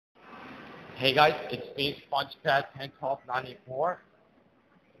Hey guys, it's me, SpongePad 101294,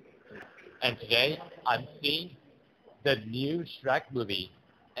 and today I'm seeing the new Shrek movie,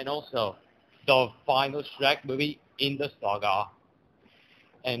 and also the final Shrek movie in the saga,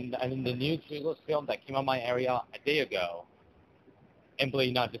 and the new Dreamworks film that came out my area a day ago. And believe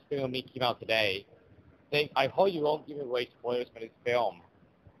it or not, this film came out today. I hope you won't give away spoilers for this film.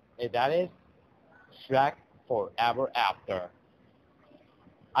 And that is Shrek Forever After.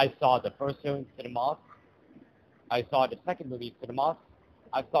 I saw the first film in cinemas. I saw the second movie in cinemas.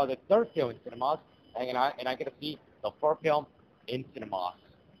 I saw the third film in cinemas, and I get to see the fourth film in cinemas.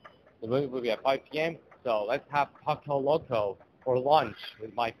 The movie will be at 5 p.m. So let's have Taco Loco for lunch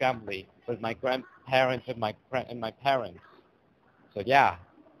with my family, with my grandparents and my parents. So yeah,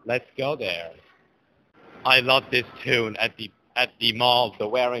 let's go there. I love this tune at the mall, the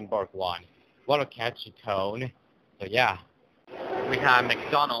Warenberg one. What a catchy tone. So yeah. We have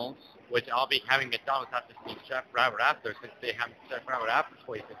McDonald's, which I'll be having McDonald's after seeing Chef Forever After, since they have Chef Forever After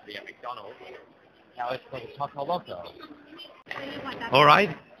choices at McDonald's. Now let's go to Taco Loco.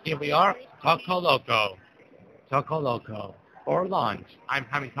 Alright, here we are, Taco Loco. Taco Loco. For lunch. I'm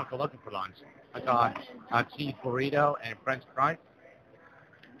having Taco Loco for lunch. I got a cheese burrito and French fries.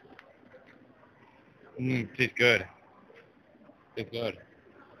 Tastes good. Tastes good.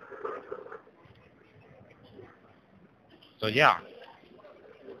 So yeah.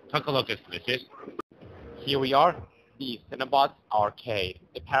 Taco Loco is delicious. Here we are, the Cinnabons Arcade,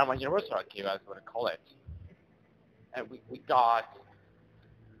 the Paramount Universal Arcade, that's what I call it. And we got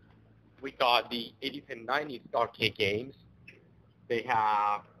the 80s and 90s arcade games. They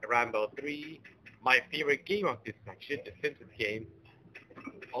have Rambo 3, my favorite game of this section, the Simpsons game.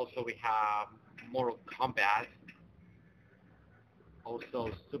 Also we have Mortal Kombat.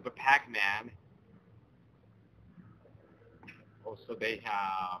 Also Super Pac-Man. Also they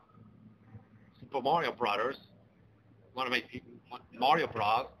have Super Mario Brothers, one of my Mario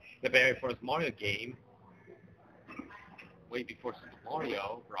Bros, the very first Mario game, way before Super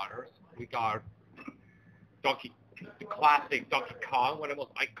Mario Brothers. We got the classic Donkey Kong, one of the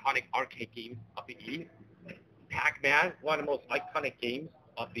most iconic arcade games of the 80s. Pac-Man, one of the most iconic games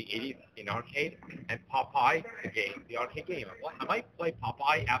of the 80s in arcade, and Popeye, the arcade game. I might play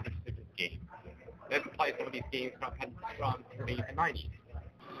Popeye after this game. Let's play some of these games from the 80s and 90s.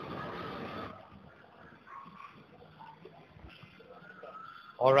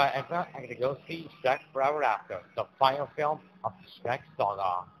 Alright, and now I'm gonna go see Shrek Forever After, the final film of the Shrek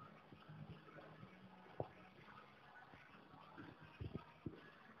saga.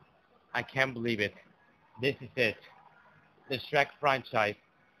 I can't believe it. This is it. The Shrek franchise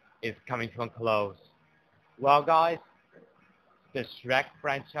is coming to a close. Well guys, the Shrek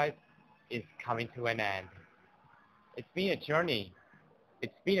franchise is coming to an end. It's been a journey.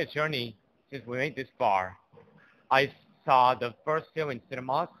 It's been a journey since we made this far. I saw the first film in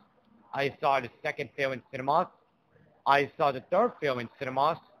cinemas. I saw the second film in cinemas. I saw the third film in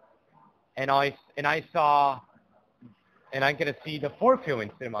cinemas. And I'm gonna see the fourth film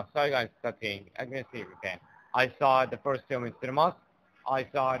in cinemas. Sorry guys, I'm gonna see it again. I saw the first film in cinemas. I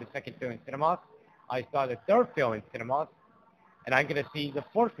saw the second film in cinemas. I saw the third film in cinemas. And I'm gonna see the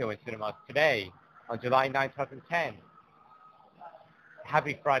fourth film in cinemas today, on July 9, 2010.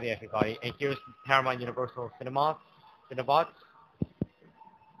 Happy Friday, everybody. And here's Paramount Universal Cinemas. Cinebots.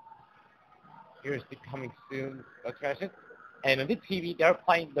 Here's the coming soon attraction. And on the TV, they're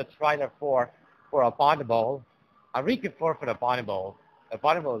playing the trailer for Abominable. I'm really looking forward for the Abominable.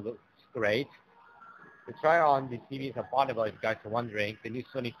 Abominable looks great. The trailer on the TV is Abominable, if you guys are wondering, the new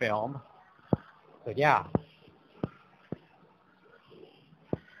Sony film. So yeah.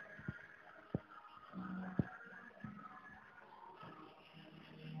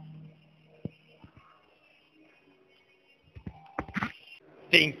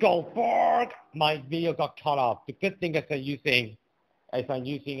 Dinkelberg! My video got cut off. The good thing is I'm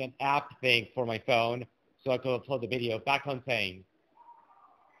using an app thing for my phone, so I could upload the video. Back on saying.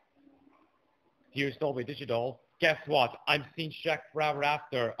 Here's Dolby Digital. Guess what? I'm seeing Shrek Forever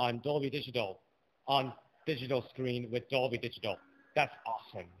After on Dolby Digital. On digital screen with Dolby Digital. That's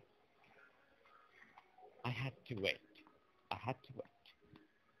awesome. I had to wait. I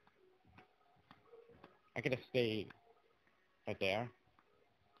gotta stay right there.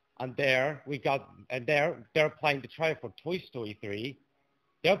 And there they're playing the trailer for Toy Story 3.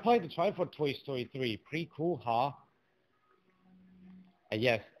 They're playing the trailer for Toy Story 3. Pretty cool, huh?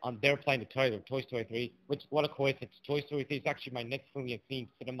 Yes, they're playing the trailer for Toy Story 3, which, what a coincidence. Toy Story 3 is actually my next movie I've seen in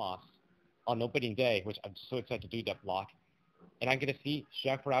cinemas on opening day, which I'm so excited to do that vlog. And I'm gonna see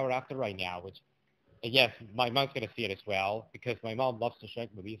Shrek Forever After right now, which And yes, my mom's gonna see it as well because my mom loves the Shrek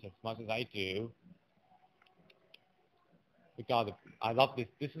movies as much as I do. Because I love this.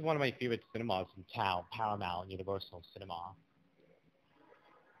 This is one of my favorite cinemas in town, Paramount Universal Cinema.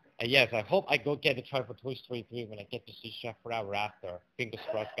 And yes, I hope I go get the try for Toy Story 3 when I get to see Chef Forever After. Fingers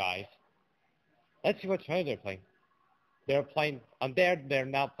crossed, guys. Let's see what trailer they're playing. They're playing on there. They're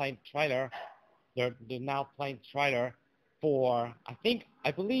now playing trailer. They're now playing trailer for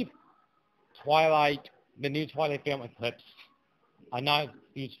I believe Twilight, the new Twilight film Eclipse. I'm not a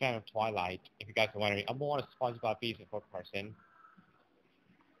huge fan of Twilight, if you guys are wondering. I'm more a SpongeBob Beast person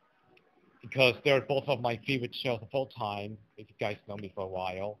because they're both of my favorite shows of all time. If you guys know me for a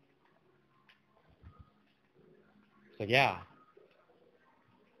while, so yeah.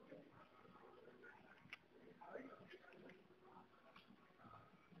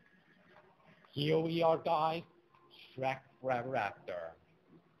 Here we are, guys. Shrek Forever After.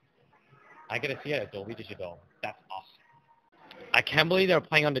 I gotta see it at Dolby Digital. That's awesome. I can't believe they're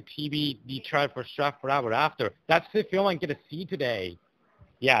playing on the TV the trailer for Shrek Forever After. That's the film I'm gonna see today.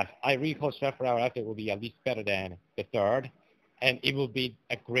 Yes, I recall Shrek Forever After will be at least better than the third, and it will be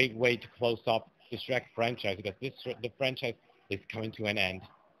a great way to close up the Shrek franchise because the franchise is coming to an end.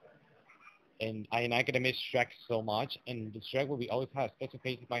 And I'm not gonna miss Shrek so much, and the Shrek will be always have a special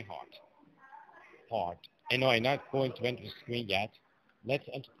place in my heart. I know I'm not going to enter the screen yet. Let's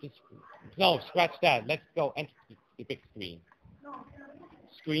enter this. No, scratch that. Let's go enter the big screen.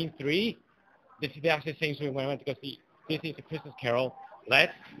 Screen 3. This is the actual same screen when I went to go see. This is a Christmas Carol.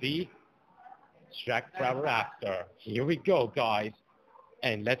 Let's see Shrek Forever After. Here we go, guys.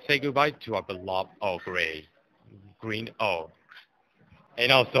 And let's say goodbye to our beloved Green O.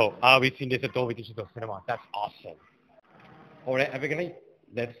 And also, I'll be seeing this at Dolby Digital Cinema. That's awesome. Alright, everybody,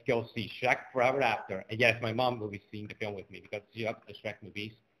 let's go see Shrek Forever After. And yes, my mom will be seeing the film with me because she loves the Shrek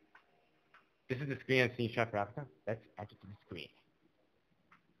movies. This is the screen I'm seeing Shrek Forever After. Let's enter to the screen.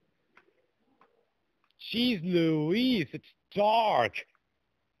 Jeez Louise, it's dark.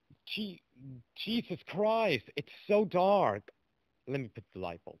 Jesus Christ, it's so dark. Let me put the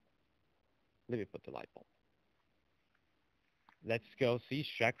light bulb. Let's go see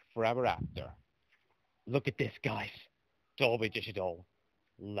Shrek Forever After. Look at this, guys. Dolby Digital.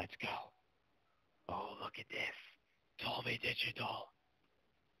 Let's go. Oh, look at this. Dolby Digital.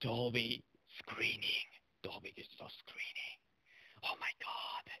 Dolby screening. Dolby Digital screening. Oh my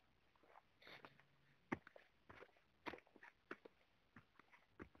God.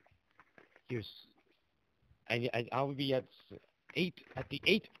 Here's, I will be at the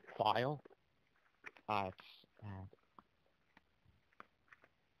 8th file. It's,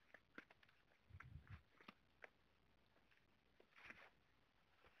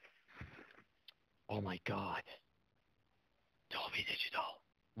 oh my God. Dolby Digital.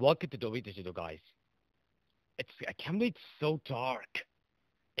 Welcome to Dolby Digital, guys. I can't believe it's so dark.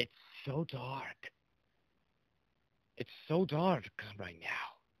 It's so dark. It's so dark right now.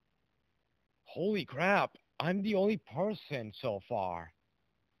 Holy crap. I'm the only person so far.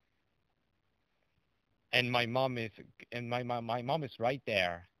 And my mom is my mom is right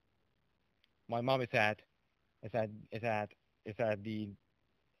there. My mom is at the is at the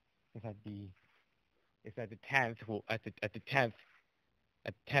is at the 10th at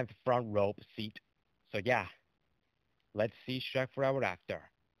the 10th front row seat. So yeah, let's see Shrek Forever After.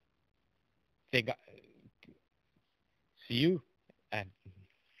 Think, see you, and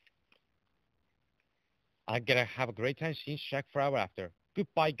I'm gonna have a great time seeing Shrek Forever After.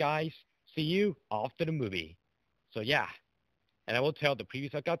 Goodbye, guys. See you after the movie. So yeah, and I will tell the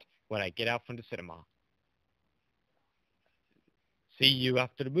previews I got when I get out from the cinema. See you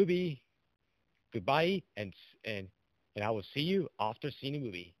after the movie. Goodbye, and I will see you after seeing the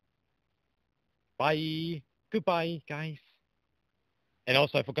movie. Bye. Goodbye, guys. And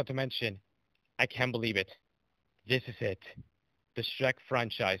also, I forgot to mention, I can't believe it. This is it. The Shrek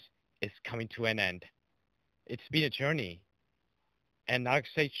franchise is coming to an end. It's been a journey. And I'll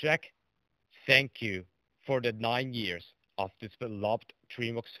say, Shrek, thank you for the 9 years of this beloved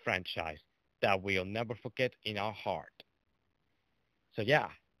DreamWorks franchise that we'll never forget in our heart. So yeah,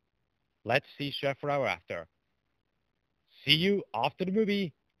 let's see Shrek Forever After. See you after the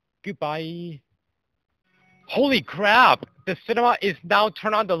movie. Goodbye. Holy crap! The cinema is now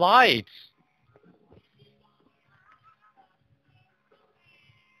turned on the lights.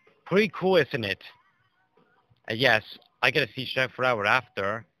 Pretty cool, isn't it? Yes, I gotta see Shrek Forever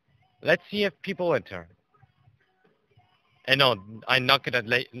After. Let's see if people enter. And no, I'm not gonna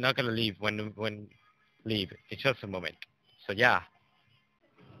leave when leave. It's just a moment. So yeah.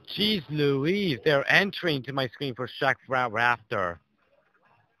 Jeez Louise, they're entering to my screen for Shrek Forever After.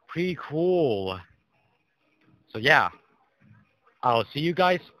 Pretty cool. So yeah, I'll see you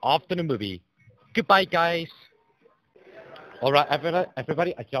guys after the movie. Goodbye, guys. All right,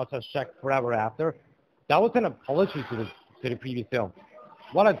 everybody, I just Shrek Forever After. That was an apology to the previous film.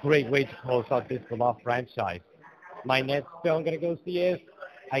 What a great way to close out this beloved franchise. My next film I'm gonna go see is,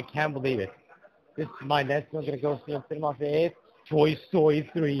 I can't believe it. This is my next film I'm gonna go see in cinema is Toy Story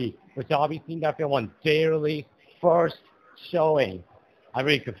 3, which I'll be seeing that film on day release first showing. I'm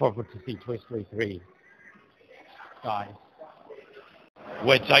really looking forward to see Toy Story 3, guys.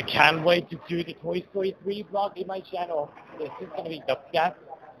 Which I can't wait to do the Toy Story 3 vlog in my channel. This is gonna be the best,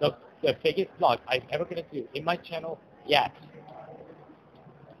 the biggest vlog I'm ever gonna do in my channel yet.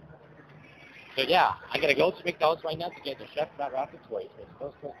 So yeah, I'm gonna go to McDonald's right now to get the Chef Rapid toys. It's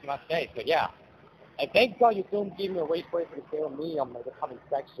so close to my face. So yeah. And thank God you don't give me a wait for it to say on me on the comment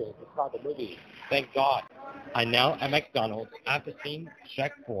section. It's not the movie. Thank God. I now at McDonald's after seeing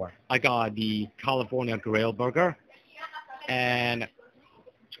Shrek 4. I got the California Grill Burger and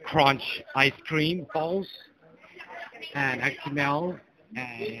Crunch ice cream balls and XML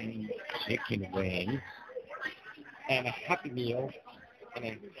and chicken wings and a Happy Meal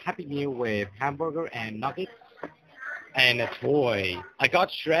with hamburger and nuggets and a toy. I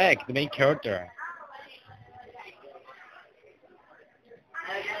got Shrek, the main character.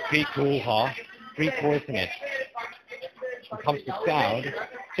 Pretty cool, huh? Pretty cool, isn't it? When it comes to sound,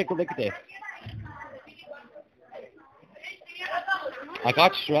 take a look at this. I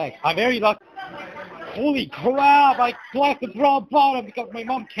got Shrek. I'm very lucky. Holy crap! I clapped the wrong bottom because my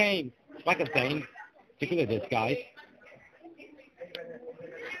mom came. Like I'm saying, take a look at this, guys.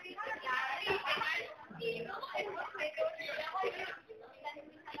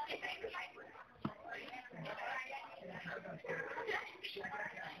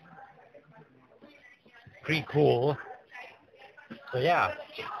 Pretty cool. So yeah,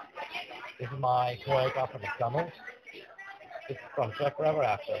 this is my toy I got from McDonald's. This is from Chef Forever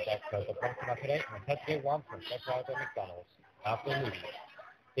After. That's the one for today. And let's get one from Chef Forever McDonald's after the movie.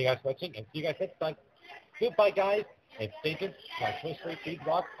 See you guys watching and see you guys next time. Goodbye, guys. And stay tuned for my Toy Story 3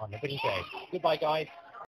 vlog on the Day. Goodbye, guys.